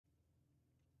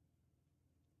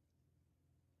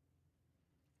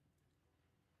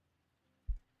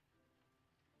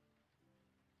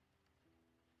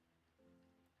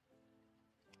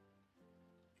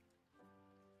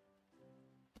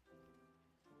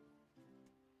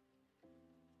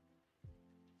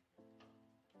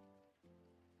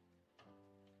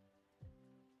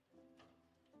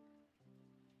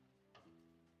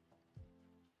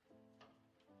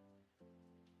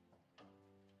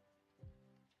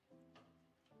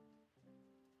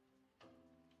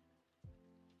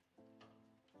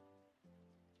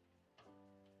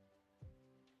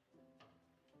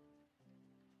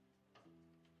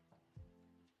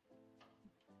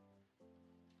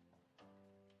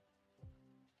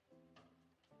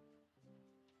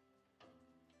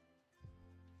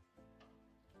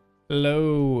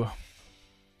Hello.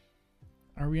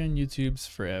 Are we on YouTube's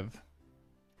for Ev?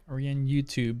 Are we on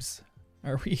YouTube's?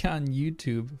 Are we on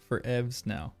YouTube for Evs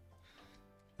now?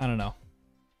 I don't know.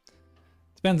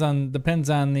 Depends on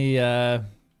the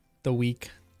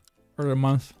week or the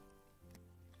month.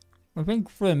 I think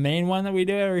for the main one that we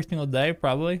do every single day,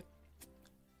 probably.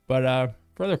 But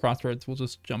for other crosswords, we'll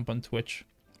just jump on Twitch.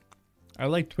 I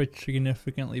like Twitch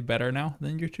significantly better now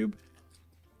than YouTube.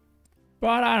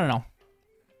 But I don't know.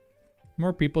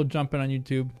 More people jumping on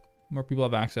YouTube, more people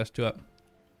have access to it.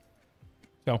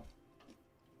 So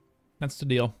that's the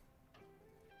deal.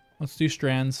 Let's do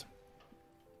strands.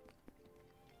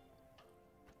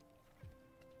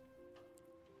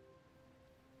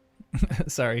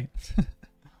 Sorry.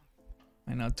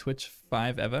 I know, Twitch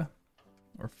 5 Eva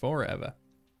or 4 Eva.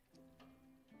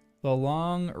 The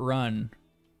long run.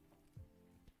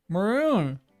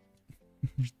 Maroon.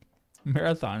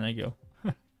 Marathon, I go.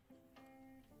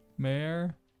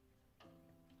 Mare.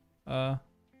 Huh?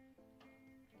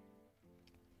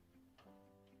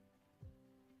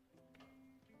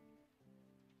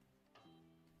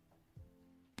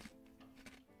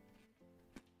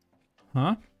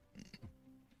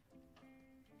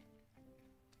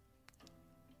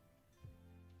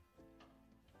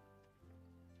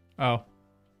 Oh.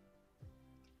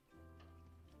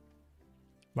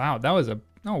 Wow, that was a...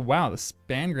 Oh, wow, the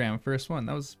Spangram first one.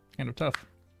 That was kind of tough.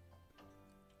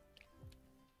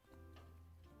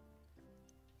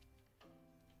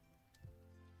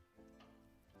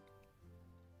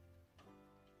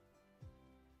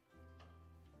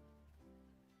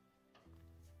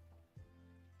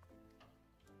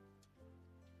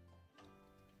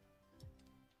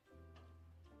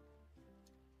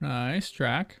 Nice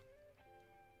track.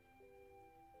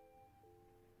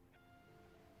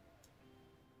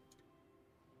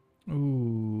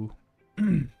 Ooh.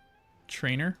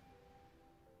 Trainer.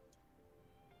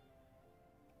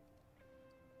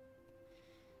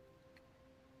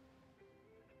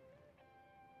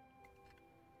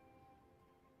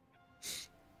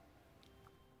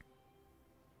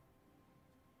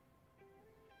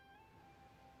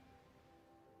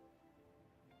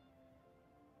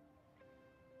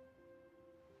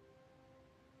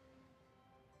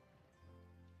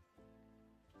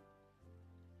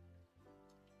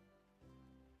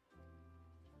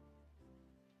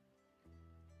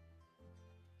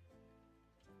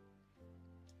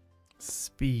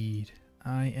 Speed.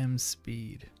 I am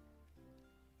speed.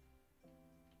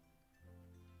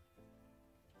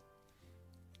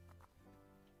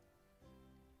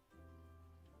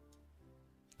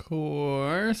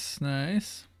 Course.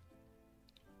 Nice.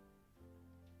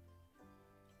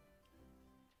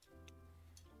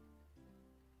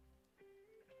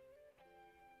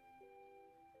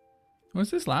 What's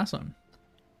this last one?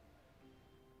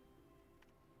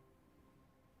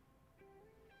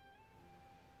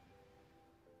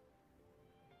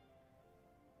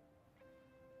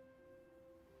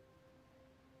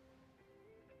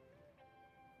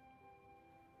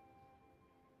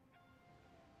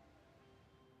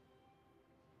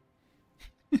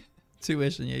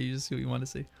 Tuition, yeah, you just see what you want to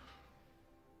see.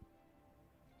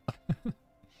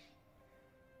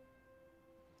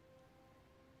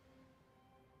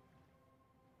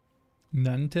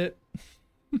 None tit.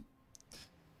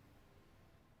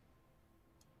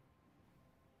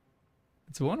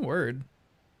 It's one word.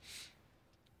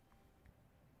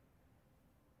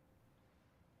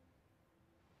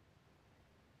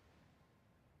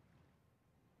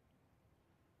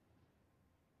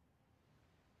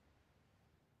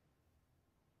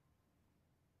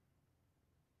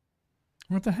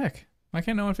 What the heck? Why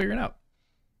can't no one figure it out?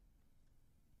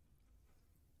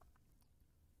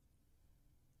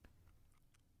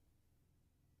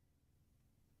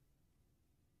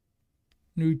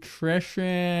 Nutrition.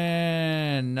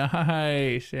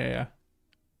 Nice. Yeah, yeah.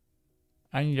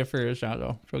 I need to figure this out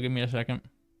though. So give me a second.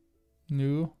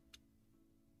 Wow,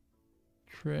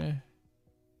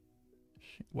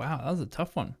 that was a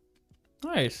tough one.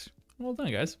 Nice. Well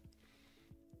done, guys.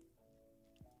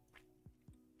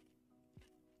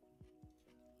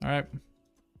 All right.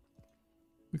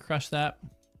 We crushed that.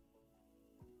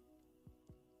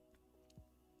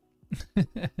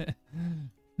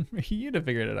 You'd have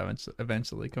figured it out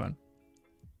eventually. Come on.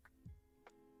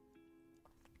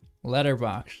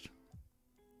 Letterboxed.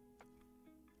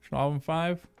 Solve them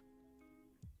 5.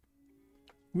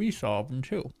 We solve them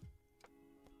 2.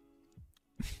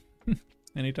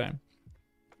 Anytime.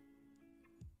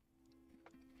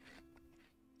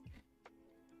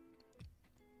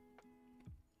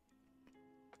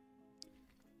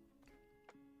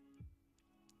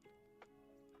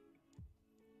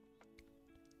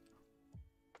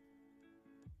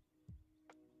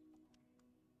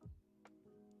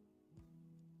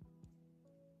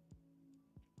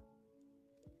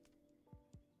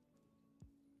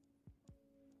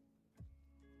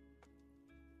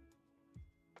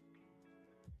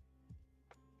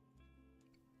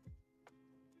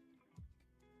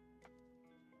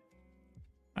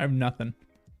 I have nothing.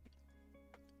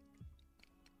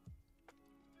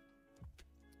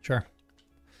 Sure.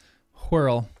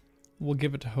 Whirl. We'll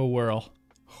give it to whirl.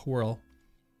 Whirl.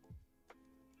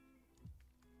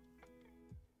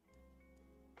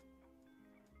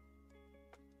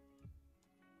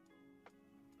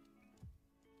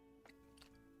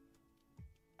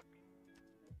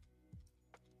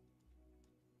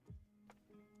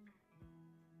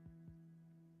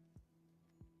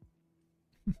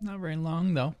 Not very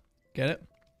long though. Get it?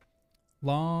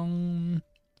 Long.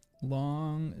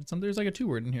 There's like a 2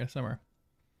 word in here somewhere.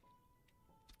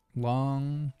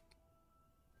 Long.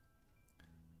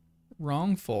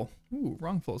 Wrongful. Ooh,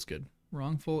 wrongful is good.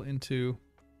 Wrongful into.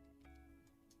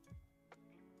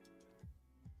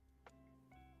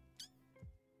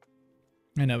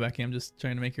 I know, Becky. I'm just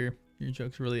trying to make your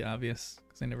jokes really obvious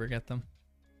because I never get them.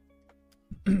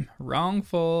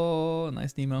 Wrongful.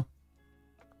 Nice Nemo.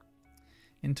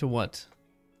 Into what?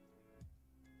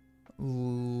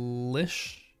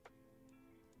 Lish?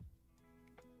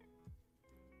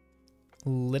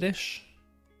 Liddish?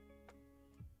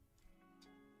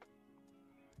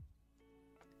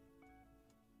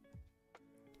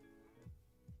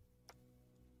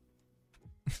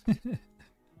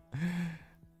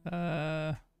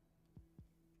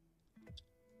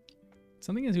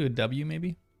 Something into a W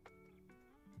maybe?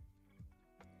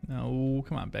 No,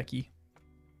 come on, Becky.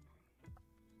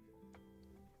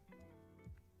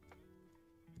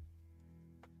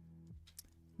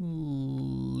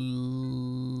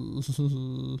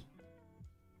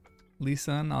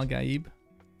 Lisan Al-Gaib.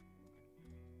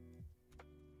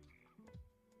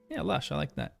 Yeah, Lush, I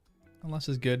like that. Lush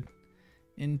is good.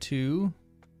 Into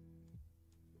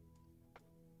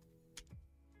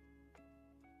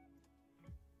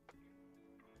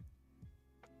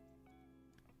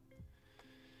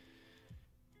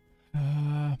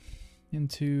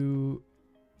into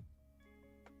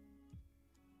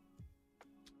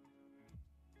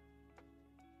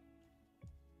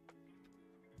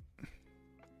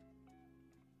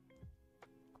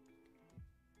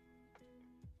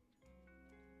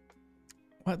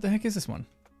what the heck is this one?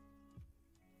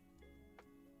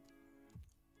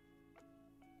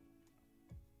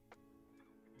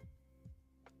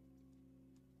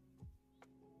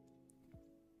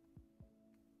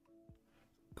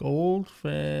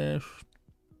 Goldfish.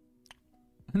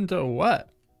 Into what?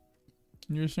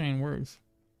 You're saying words.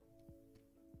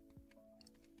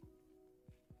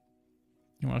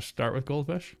 You want to start with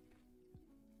goldfish?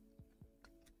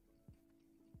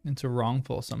 Into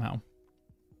wrongful somehow.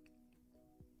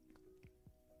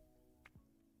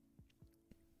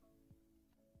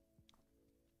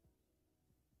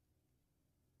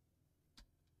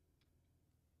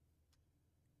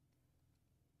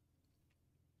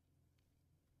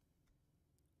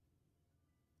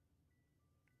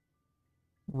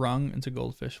 Rung into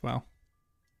goldfish. Wow.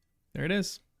 There it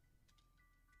is.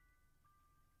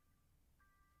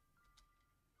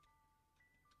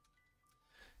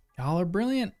 Y'all are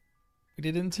brilliant. We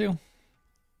did it in 2. It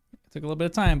took a little bit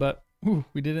of time, but ooh,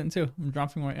 we did it in 2. I'm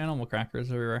dropping my animal crackers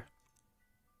everywhere.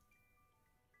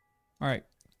 All right.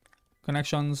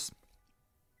 Connections.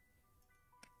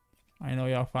 I know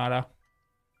y'all fada.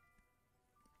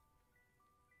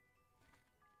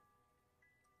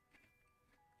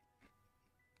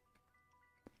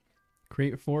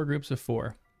 Create 4 groups of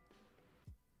 4.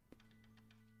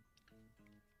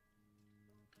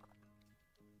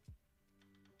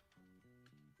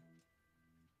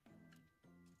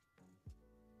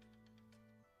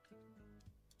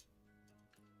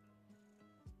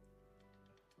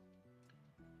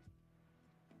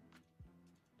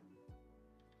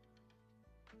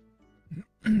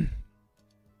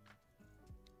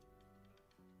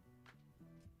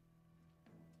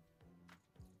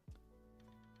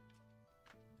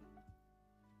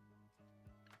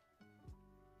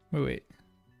 Wait.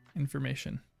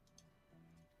 Information.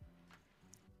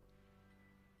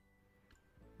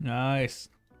 Nice.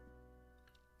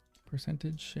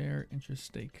 Percentage share interest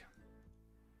stake.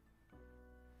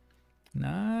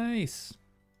 Nice.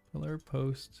 Pillar,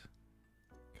 post,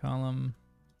 column,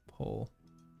 poll.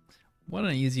 What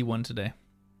an easy one today.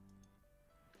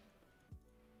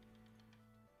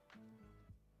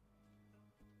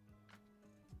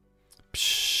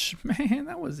 Psh, man,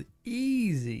 that was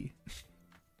easy.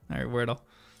 All right, Wordle.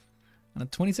 On a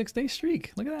 26-day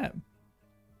streak. Look at that.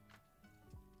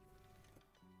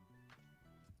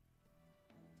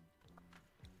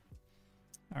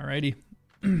 Alrighty.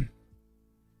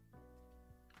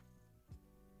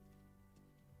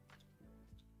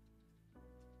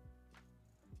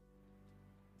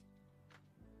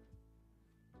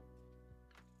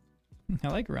 I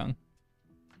like rung.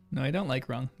 No, I don't like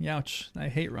rung. Youch. I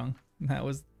hate rung. That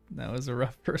was a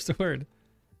rough first word.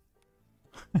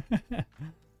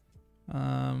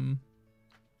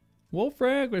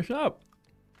 Wolfrag, what's up?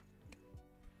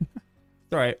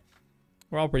 It's alright.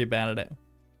 We're all pretty bad at it.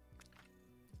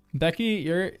 Becky,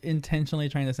 you're intentionally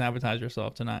trying to sabotage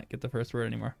yourself to not get the first word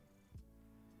anymore.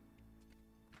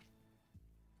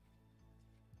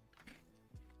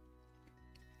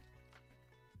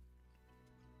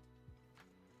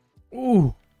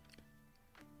 Ooh.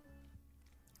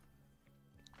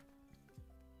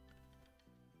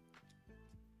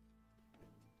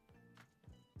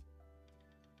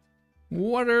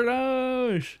 What are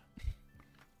those?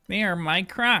 They are my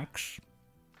Crocs.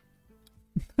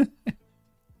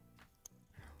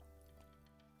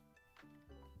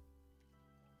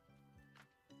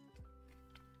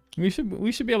 We should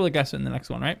be able to guess it in the next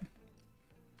one, right?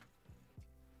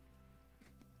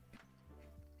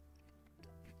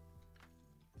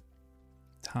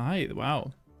 Tithe.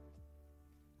 Wow.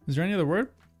 Is there any other word?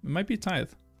 It might be tithe.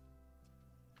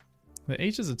 The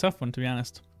H is a tough one, to be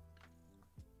honest.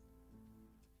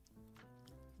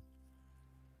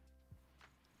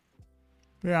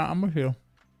 Yeah, I'm with you.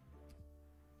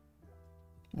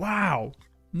 Wow.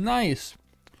 Nice.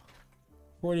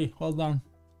 40. Well done.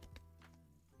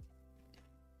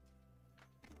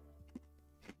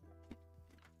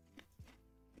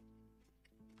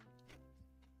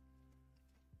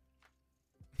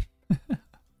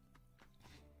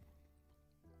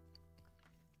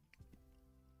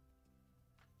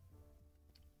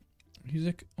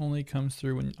 Music only comes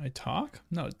through when I talk?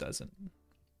 No, it doesn't.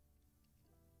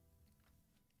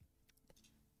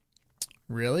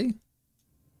 Really?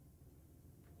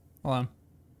 Hold on.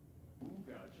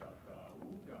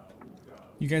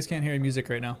 You guys can't hear music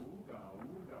right now.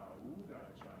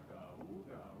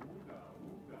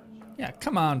 Yeah,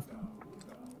 come on.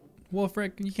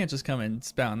 Wolfric, you can't just come and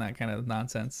spout that kind of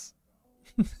nonsense.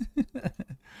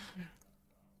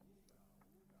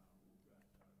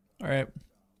 All right.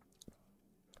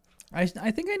 I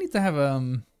think I need to have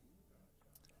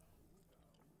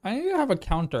I need to have a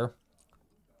counter.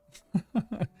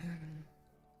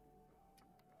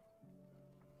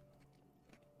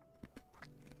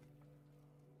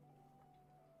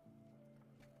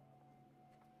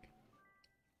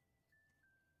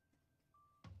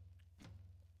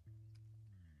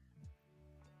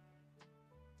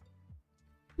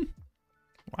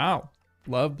 Wow.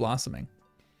 Love blossoming.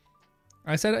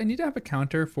 I said I need to have a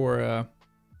counter for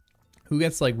who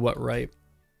gets like what right.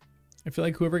 I feel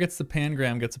like whoever gets the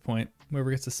pangram gets a point. Whoever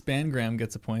gets the spangram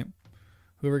gets a point.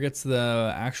 Whoever gets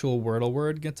the actual Wordle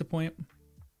word gets a point.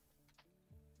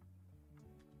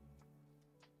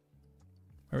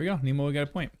 There we go. Nemo, we got a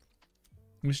point.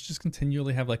 We should just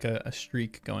continually have like a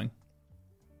streak going.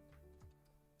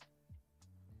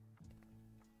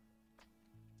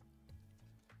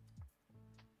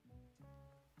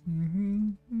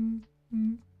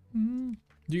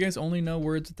 Do you guys only know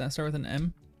words that start with an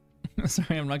M?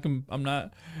 Sorry, I'm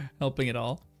not helping at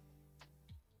all.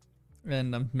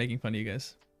 And I'm making fun of you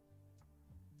guys.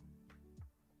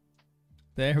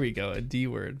 There we go, a D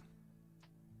word.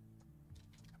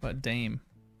 How about dame?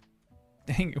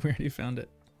 Dang it, we already found it.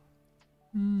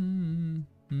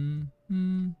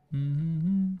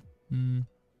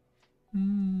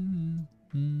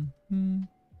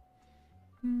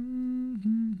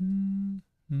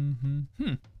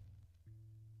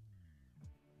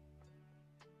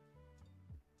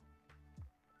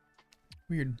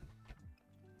 Weird.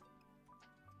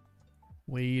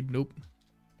 Wade, nope.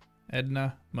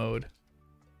 Edna, mode.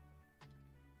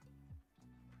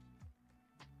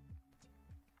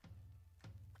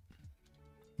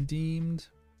 Deemed.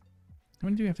 How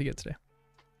many do we have to get today?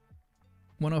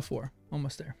 104.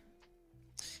 Almost there.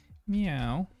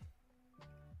 Meow.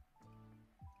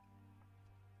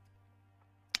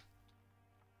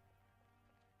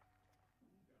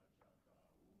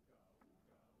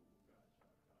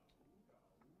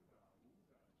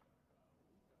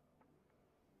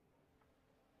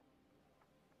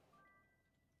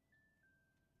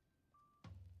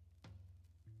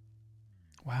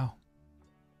 Wow.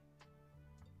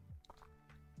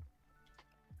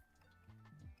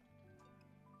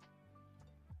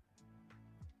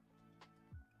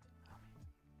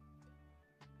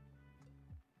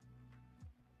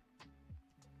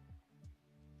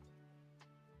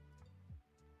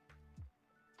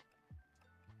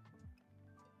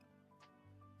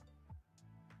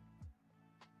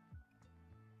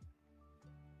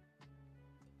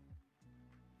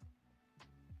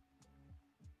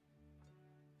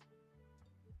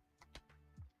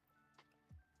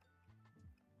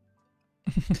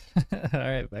 All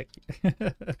right, Becky.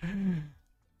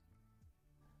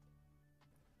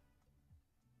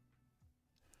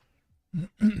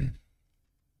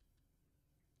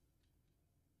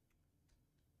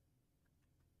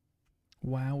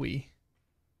 Wowie.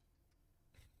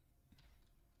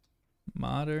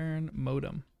 Modern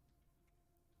modem.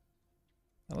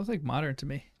 That looks like modern to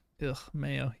me. Ugh,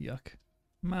 mayo, yuck.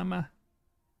 Mama.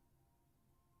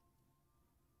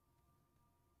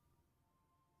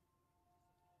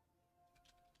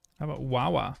 How about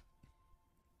Wawa?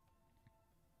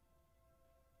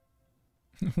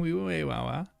 Wee wee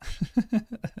Wawa.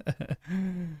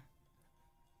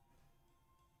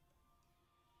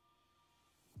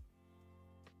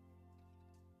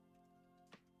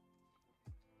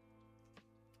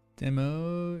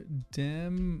 Demoed.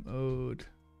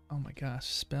 Oh my gosh,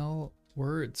 spell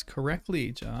words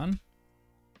correctly, John.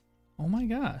 Oh my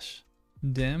gosh.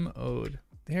 Demoed.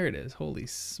 There it is. Holy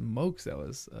smokes, that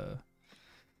was a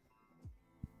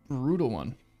brutal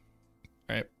one.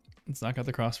 All right, let's knock out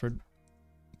the crossword.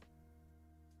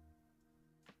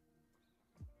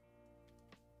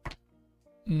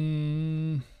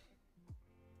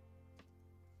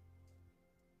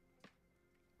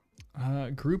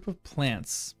 Group of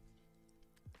plants.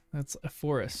 That's a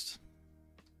forest.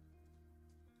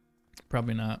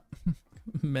 Probably not.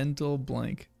 Mental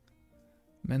blank.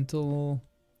 Mental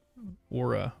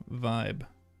aura vibe.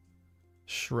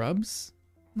 Shrubs?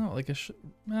 No, like a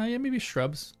yeah, maybe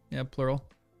shrubs. Yeah, plural.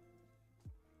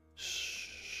 Shrubs,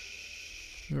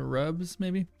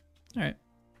 maybe. All right.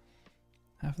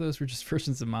 Half of those were just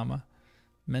versions of mama.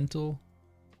 Mental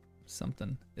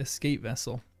something. Escape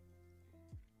vessel.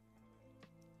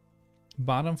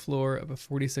 Bottom floor of a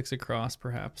 46 across,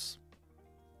 perhaps.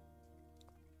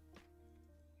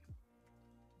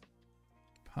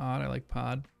 Pod, I like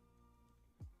pod.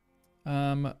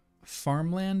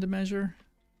 Farmland measure.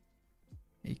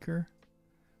 Acre.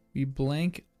 We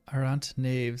blank aren't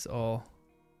knaves all.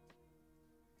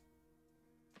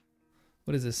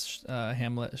 What is this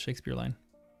Hamlet Shakespeare line?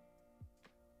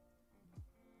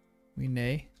 We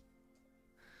nay.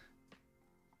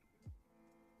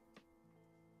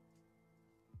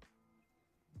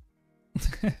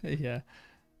 Yeah.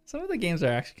 Some of the games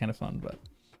are actually kind of fun, but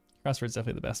Crossword's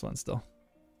definitely the best one still.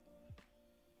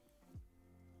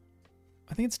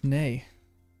 I think it's nay.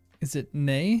 Is it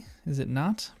nay? Is it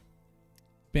not?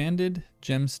 Banded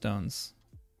gemstones.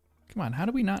 Come on, how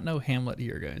do we not know Hamlet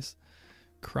here, guys?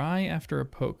 Cry after a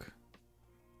poke.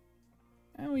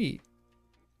 Owie.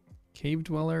 Cave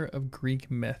dweller of Greek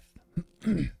myth.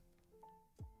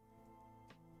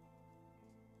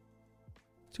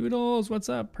 Toodles, what's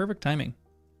up? Perfect timing.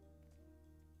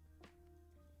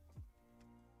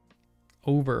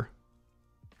 Over.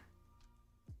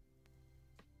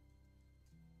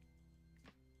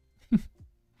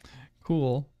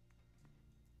 Cool.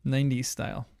 90s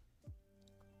style.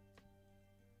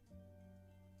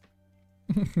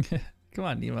 Come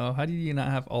on, Nemo. How do you not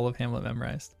have all of Hamlet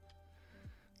memorized?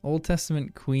 Old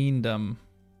Testament queendom.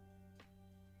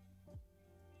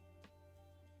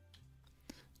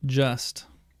 Just.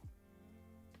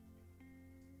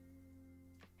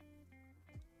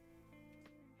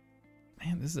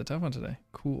 Man, this is a tough one today.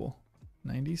 Cool.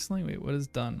 90s slang? Wait, what is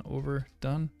done? Over?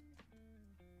 Done?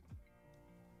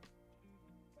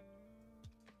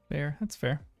 Fair. That's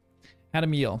fair. Had a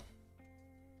meal.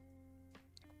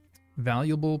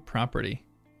 Valuable property.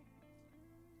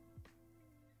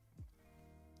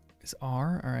 Is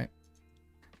R? Alright.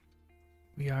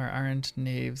 We aren't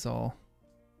knaves all.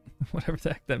 Whatever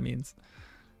the heck that means.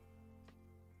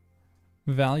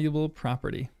 Valuable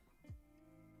property.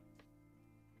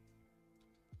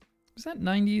 Was that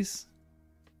 90s?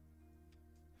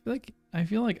 I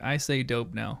feel like I say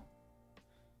dope now.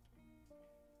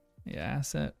 Yeah,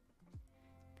 asset.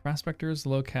 Prospectors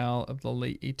locale of the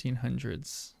late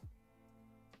 1800s.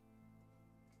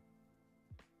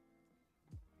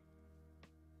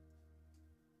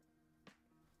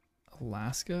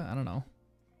 Alaska? I don't know.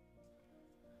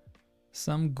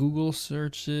 Some Google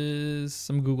search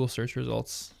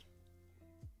results.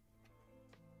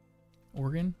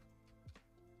 Oregon?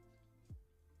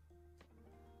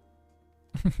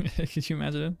 Could you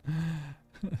imagine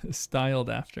it?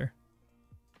 Styled after.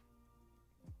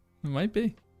 It might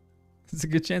be. It's a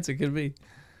good chance it could be.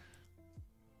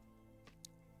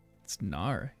 It's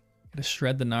gnar. Gotta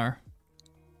shred the gnar.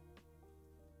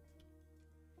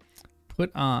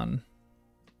 Put on.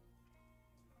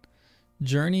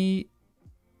 Journey.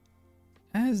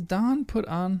 As Don put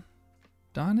on.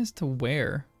 Don is to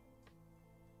wear.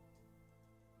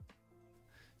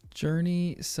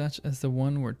 Journey such as the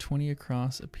one where 20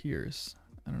 across appears.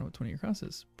 I don't know what 20 across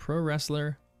is. Pro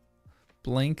wrestler,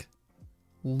 blank,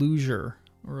 loser,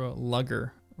 or a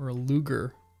lugger, or a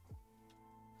luger.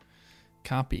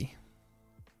 Copy.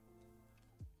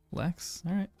 Lex.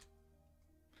 All right.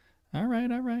 All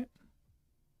right. All right.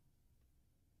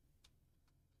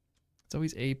 It's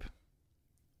always ape.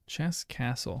 Chess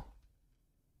castle.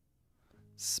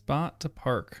 Spot to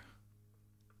park.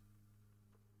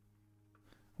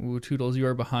 Ooh, Toodles, you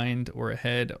are behind or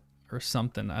ahead or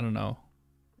something. I don't know.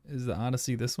 Is the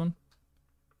Odyssey this one?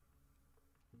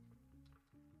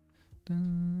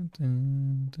 Dun,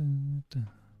 dun, dun, dun.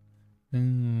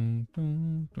 Dun,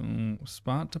 dun, dun.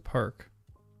 Spot to park.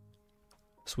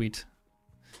 Sweet.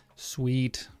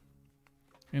 Sweet.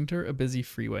 Enter a busy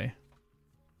freeway.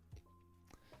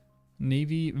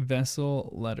 Navy vessel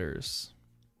letters.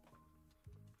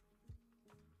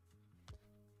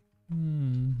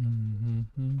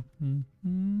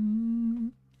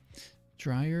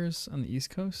 Dryers on the East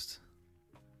Coast?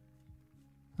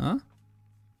 Huh?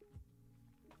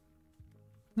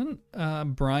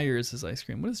 Briars is ice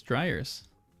cream. What is Dryers?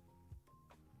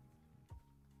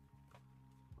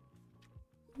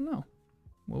 I don't know.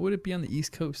 What would it be on the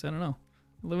East Coast? I don't know.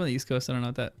 I live on the East Coast. I don't know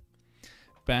what that.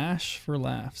 Bash for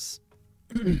laughs.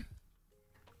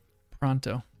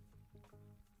 Pronto.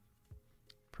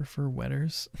 Prefer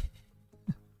wetters.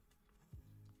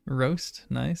 Roast.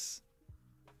 Nice.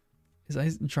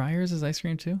 Is Dryers is ice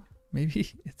cream too? Maybe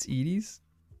it's Edie's.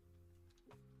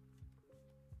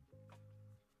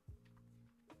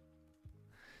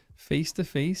 Face to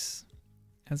face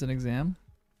as an exam.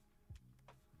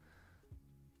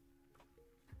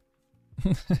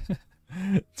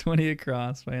 20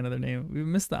 across by another name. We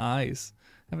missed the eyes.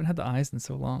 I haven't had the eyes in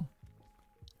so long.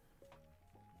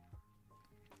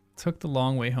 Took the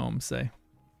long way home, say.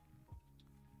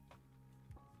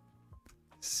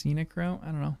 Scenic route? I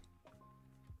don't know.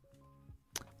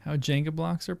 How Jenga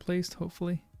blocks are placed,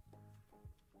 hopefully.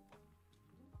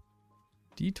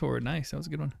 Detour, nice. That was a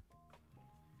good one.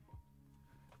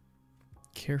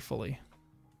 Carefully.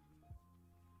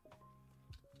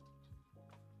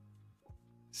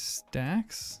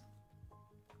 Stacks?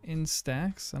 In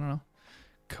stacks? I don't know.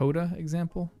 Coda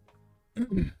example?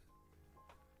 Like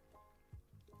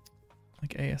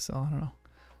ASL, I don't know.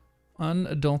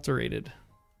 Unadulterated.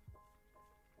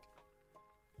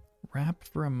 Rap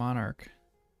for a monarch.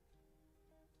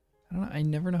 I don't know. I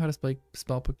never know how to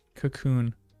spell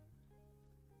cocoon.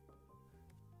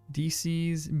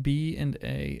 DC's B and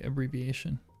A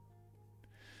abbreviation.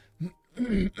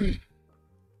 I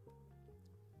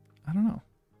don't know.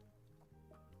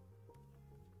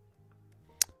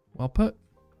 Well put.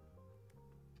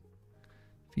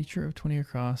 Feature of 20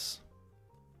 across.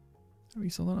 We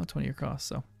still don't know 20 across,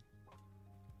 so.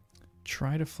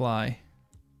 Try to fly.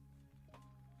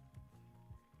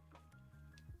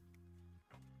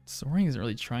 Soaring isn't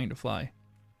really trying to fly.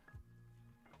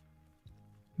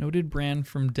 Noted brand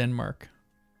from Denmark.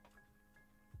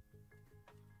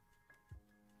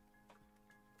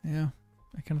 Yeah,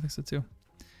 I kind of think so too.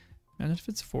 Imagine if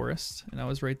it's forest and I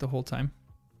was right the whole time.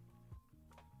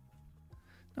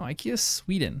 No, IKEA's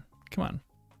Sweden. Come on.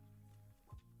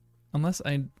 Unless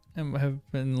I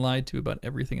have been lied to about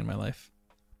everything in my life.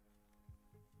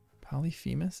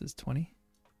 Polyphemus is 20.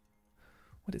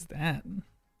 What is that?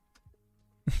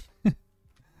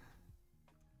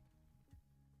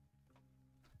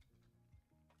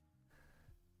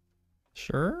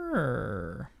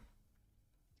 Sure.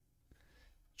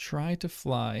 Try to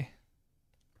fly.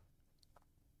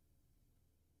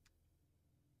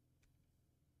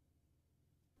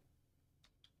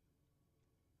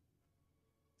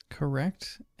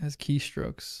 Correct as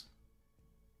keystrokes.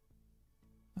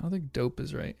 I don't think dope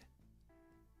is right.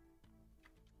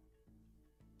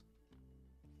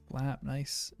 Flap,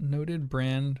 nice. Noted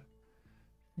brand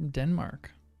from Denmark.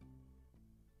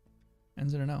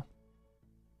 Ends in an O.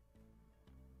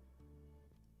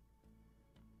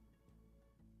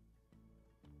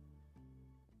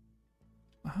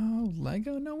 Oh,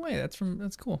 Lego? No way.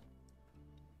 That's cool.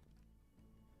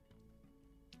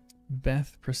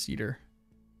 Beth Procedure.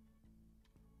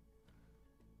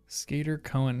 Skater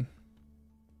Cohen.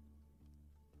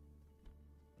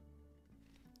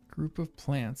 Group of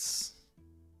plants.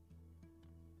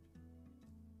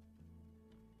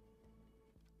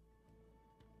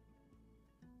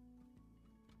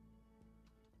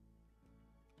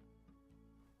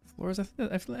 Flores, I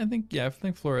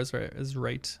think Flores is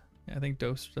right. Yeah, I think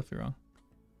Dope's definitely wrong.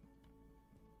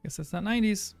 Guess that's not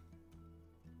 90s.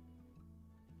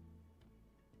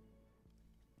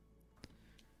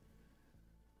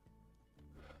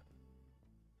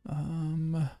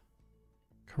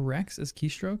 Corrects as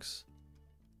keystrokes.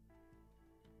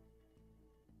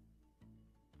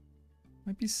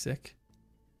 Might be sick.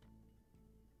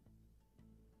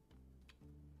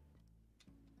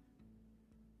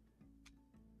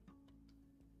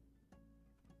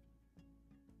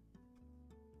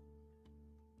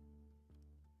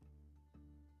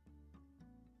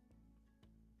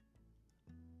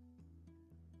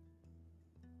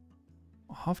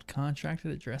 Oft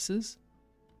contracted addresses?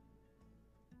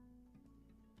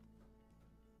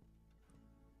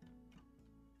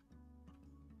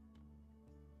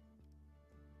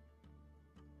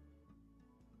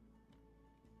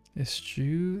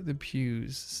 Eschew the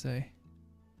pews, say.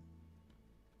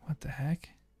 What the heck?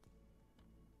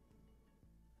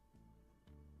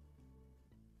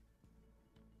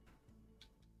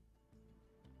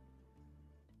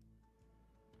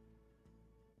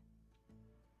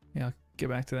 Yeah, I'll get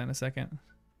back to that in a second.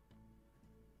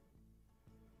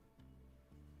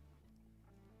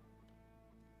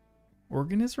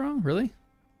 Organ is wrong? Really?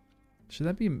 Should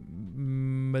that be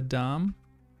Madame?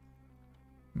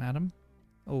 Madam?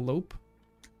 Elope?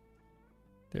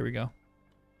 There we go.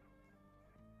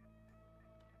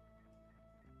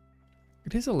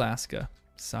 It is Alaska.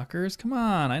 Suckers, come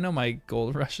on. I know my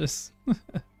gold rushes.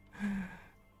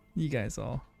 You guys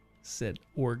all said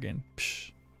Oregon.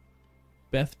 Psh.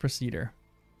 Beth Procedure.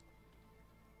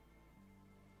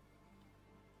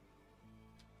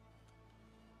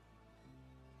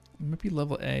 It might be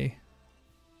level A.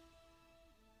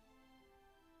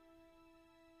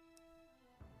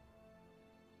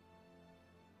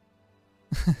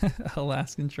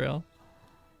 Alaskan Trail.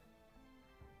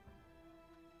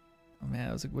 Oh man,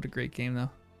 that was what a great game though.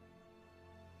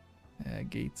 Yeah,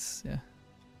 Gates, yeah.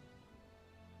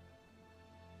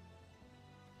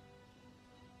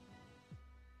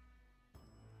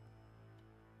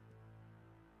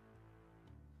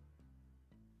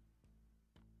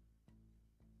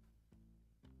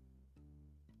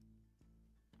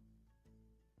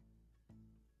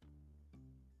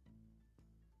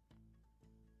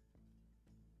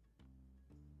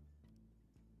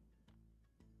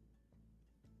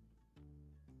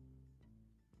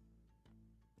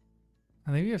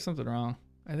 I think we have something wrong.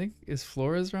 I think, is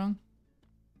Flores wrong?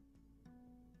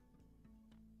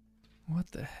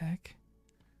 What the heck?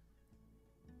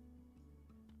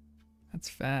 That's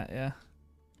fat, yeah.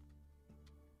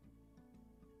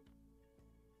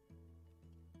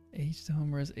 H to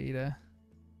Homer is Ada.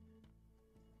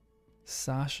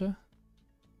 Sasha?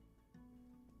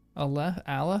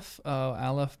 Aleph? Oh,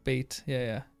 Aleph Bait. Yeah,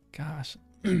 yeah. Gosh.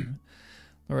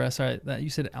 Laura, sorry, that you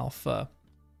said alpha.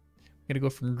 We gotta go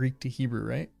from Greek to Hebrew,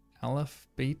 right? Aleph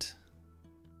Bait.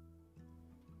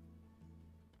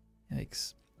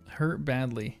 Yikes. Hurt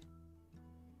badly.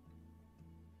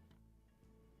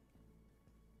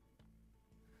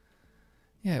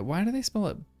 Yeah, why do they spell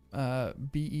it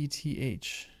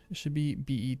B-E-T-H? It should be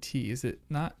B-E-T. Is it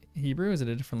not Hebrew? Is it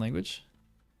a different language?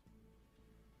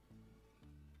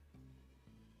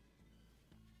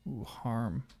 Ooh,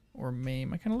 harm or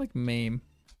maim. I kind of like maim.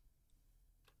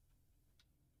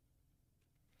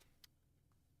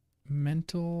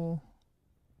 Mental.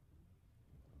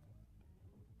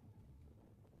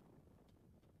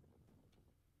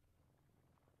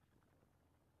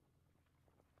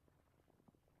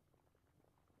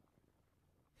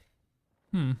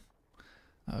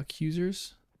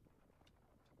 Accusers.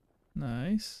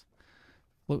 Nice.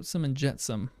 Flotsam and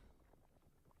jetsam.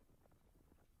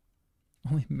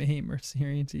 Only maim or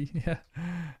Syrianty. Yeah.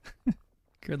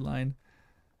 Good line.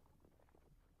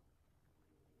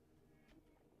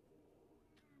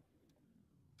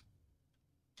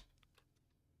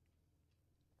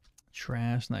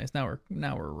 Trash. Nice. Now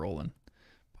we're rolling.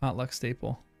 Potluck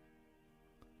staple.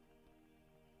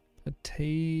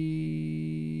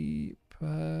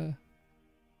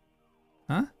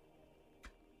 Huh?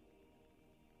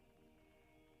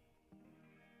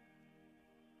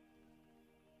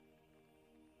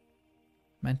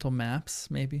 Mental maps,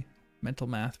 maybe. Mental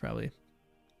math, probably.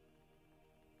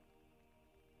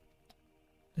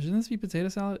 Shouldn't this be potato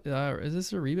salad? Is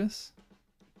this a rebus?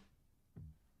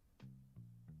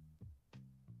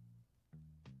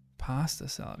 Pasta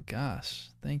salad.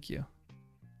 Gosh, thank you.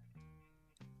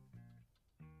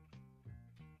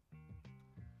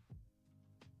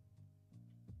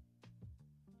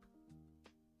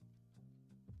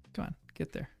 Come on,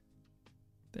 get there.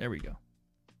 There we go.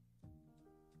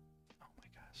 Oh my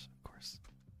gosh, of course.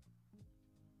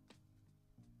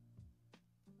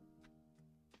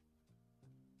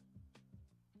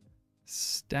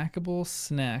 Stackable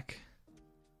snack.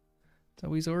 It's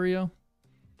always Oreo.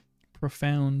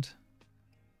 Profound.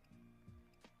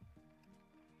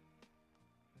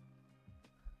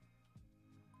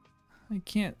 I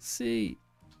can't see.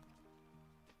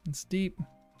 It's deep.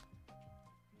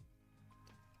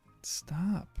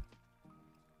 Stop.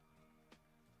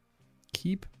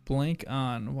 Keep blank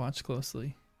on. Watch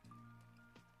closely.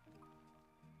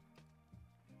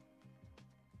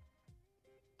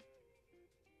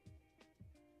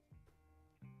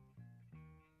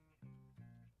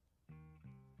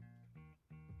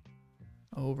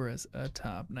 Over as a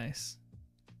top. Nice.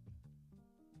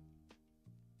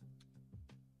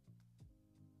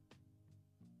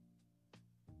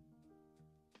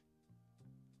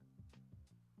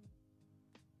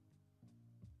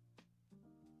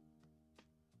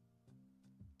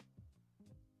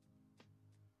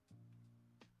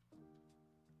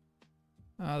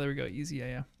 Oh, there we go. Easy,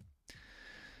 yeah.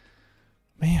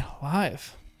 Man,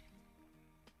 alive.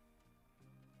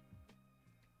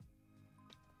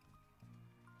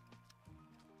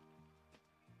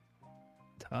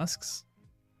 Tusks.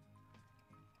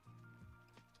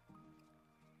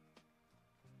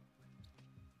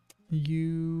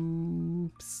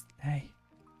 You... Psst, hey.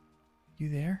 You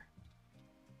there?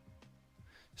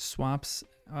 Swap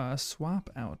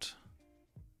out.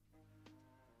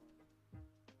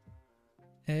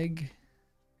 Egg.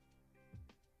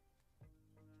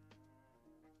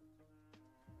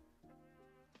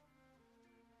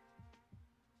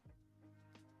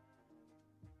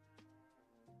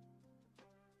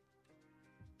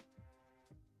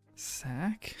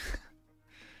 Sack?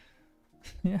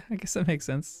 Yeah, I guess that makes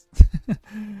sense.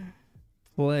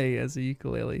 Play as a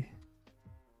ukulele.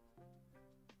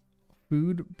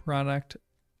 Food products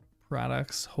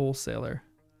wholesaler.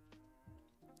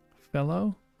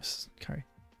 Fellow? Sorry.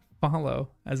 Follow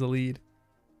as a lead.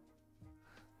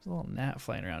 There's a little gnat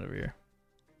flying around over here.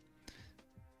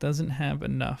 Doesn't have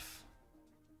enough.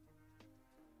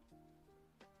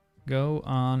 Go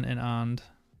on and on.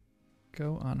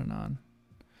 Go on and on.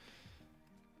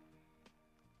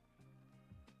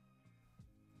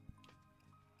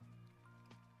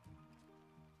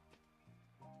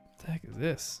 What the heck is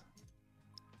this?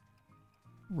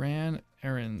 Ran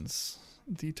errands.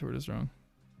 Detoured is wrong.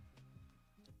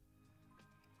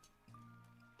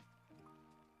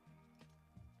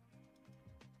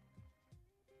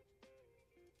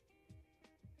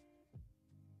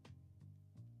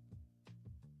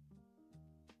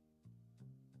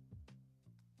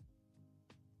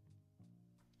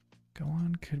 Go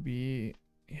on could be,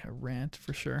 yeah, rant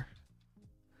for sure.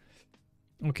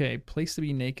 Okay, place to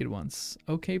be naked once.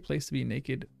 Okay, place to be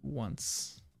naked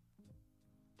once.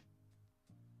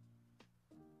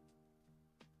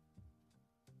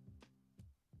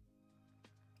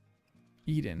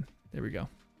 Eden. There we go.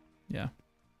 Yeah.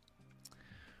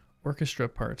 Orchestra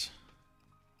part.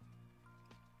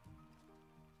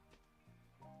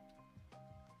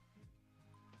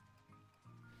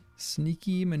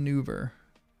 Sneaky maneuver.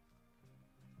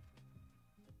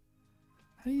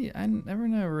 How do you, I never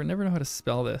know how to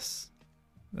spell this.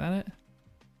 Is that it?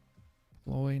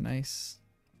 Ploy, nice.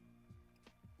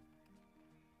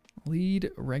 Lead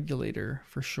regulator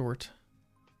for short.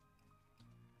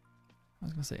 I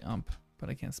was gonna say ump,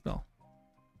 but I can't spell.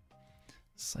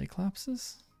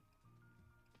 Cyclopses?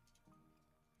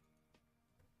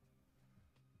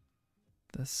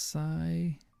 The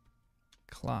Cyclops.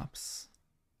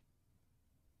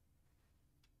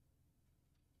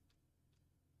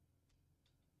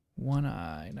 One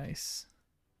eye, nice.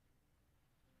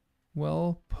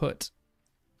 Well put.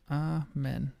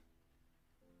 Amen.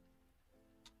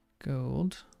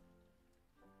 Gold.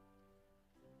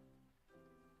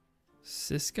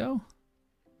 Cisco?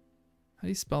 How do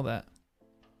you spell that?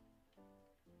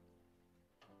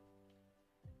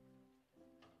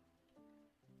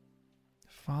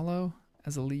 Follow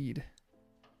as a lead.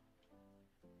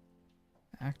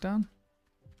 Act on?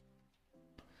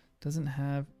 Doesn't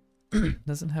have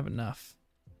enough.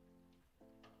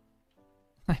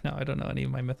 I know, I don't know any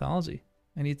of my mythology.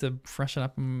 I need to freshen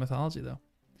up my mythology though.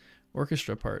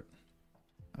 Orchestra part.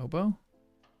 Oboe?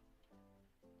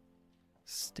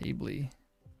 Stably.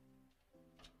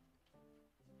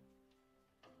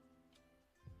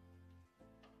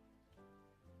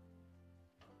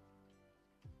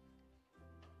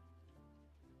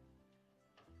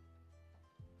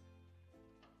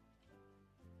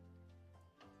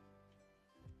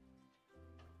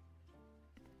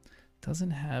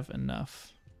 Doesn't have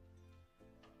enough.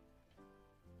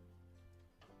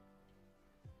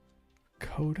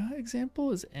 Coda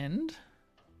example is end.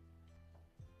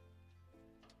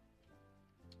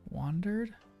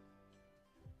 Wandered.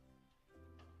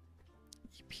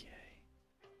 EPA.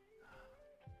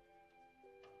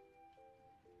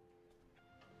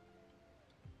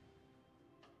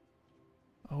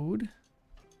 Ode.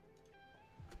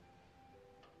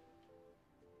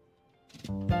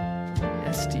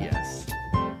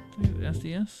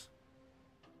 SDS?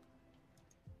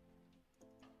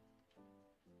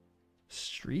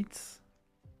 Streets?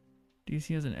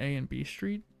 DC has an A and B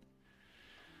street?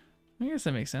 I guess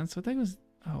that makes sense. What the heck was...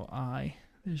 Oh, I.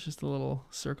 There's just a little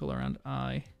circle around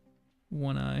I.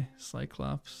 One eye.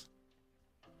 Cyclops.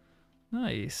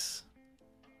 Nice.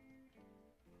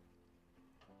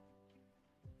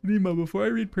 Nemo, before I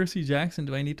read Percy Jackson,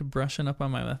 do I need to brush up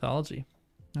on my mythology?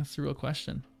 That's the real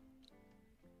question.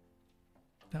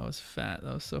 That was fat.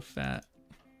 That was so fat.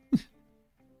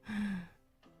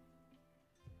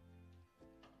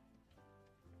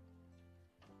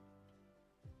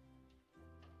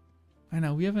 I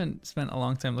know, we haven't spent a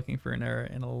long time looking for an error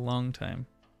in a long time.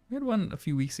 We had one a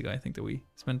few weeks ago, I think, that we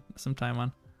spent some time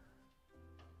on.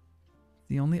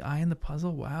 The only eye in the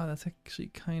puzzle? Wow, that's actually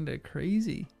kind of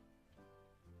crazy.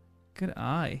 Good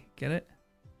eye. Get it?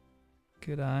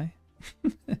 Good eye.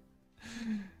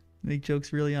 Make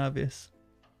jokes really obvious.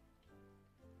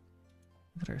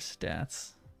 Look at our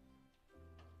stats.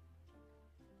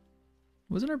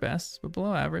 Wasn't our best, but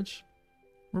below average.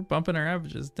 We're bumping our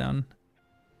averages down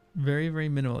very, very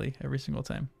minimally every single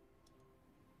time.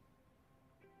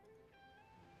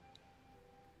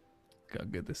 Look how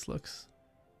good this looks.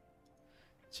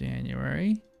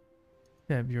 January,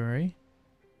 February,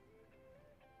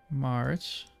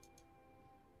 March.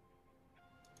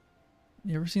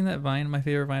 You ever seen that Vine? My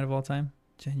favorite Vine of all time.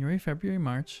 January, February,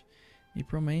 March,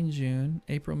 April, May, June.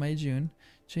 April, May, June.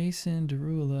 Jason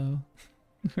Derulo.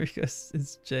 Because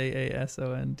it's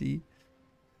Jasond.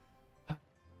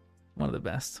 One of the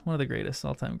best. One of the greatest.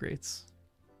 All-time greats.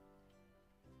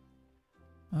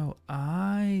 Oh,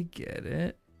 I get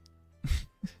it.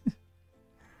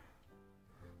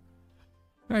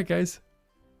 Alright, guys.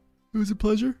 It was a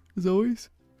pleasure, as always.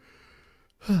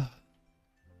 Have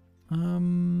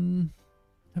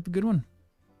a good one.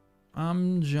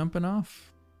 I'm jumping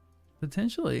off.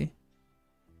 Potentially.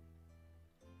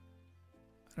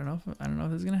 I don't know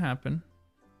if this is gonna happen.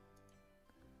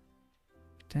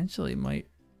 Potentially might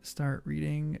start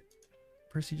reading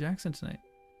Percy Jackson tonight.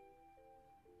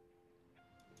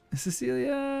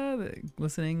 Cecilia,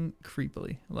 listening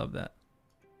creepily. Love that.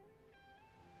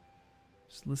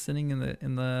 Just listening in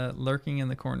the lurking in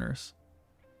the corners.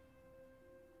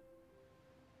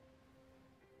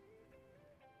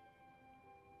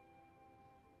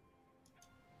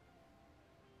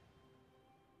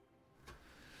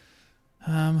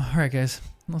 All right, guys.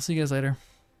 I'll see you guys later.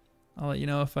 I'll let you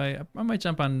know if I might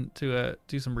jump on to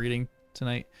do some reading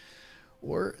tonight,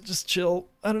 or just chill.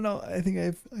 I don't know. I think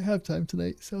I have time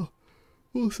tonight, so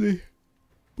we'll see.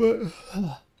 But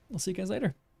we'll see you guys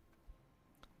later.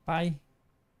 Bye.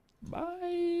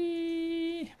 Bye.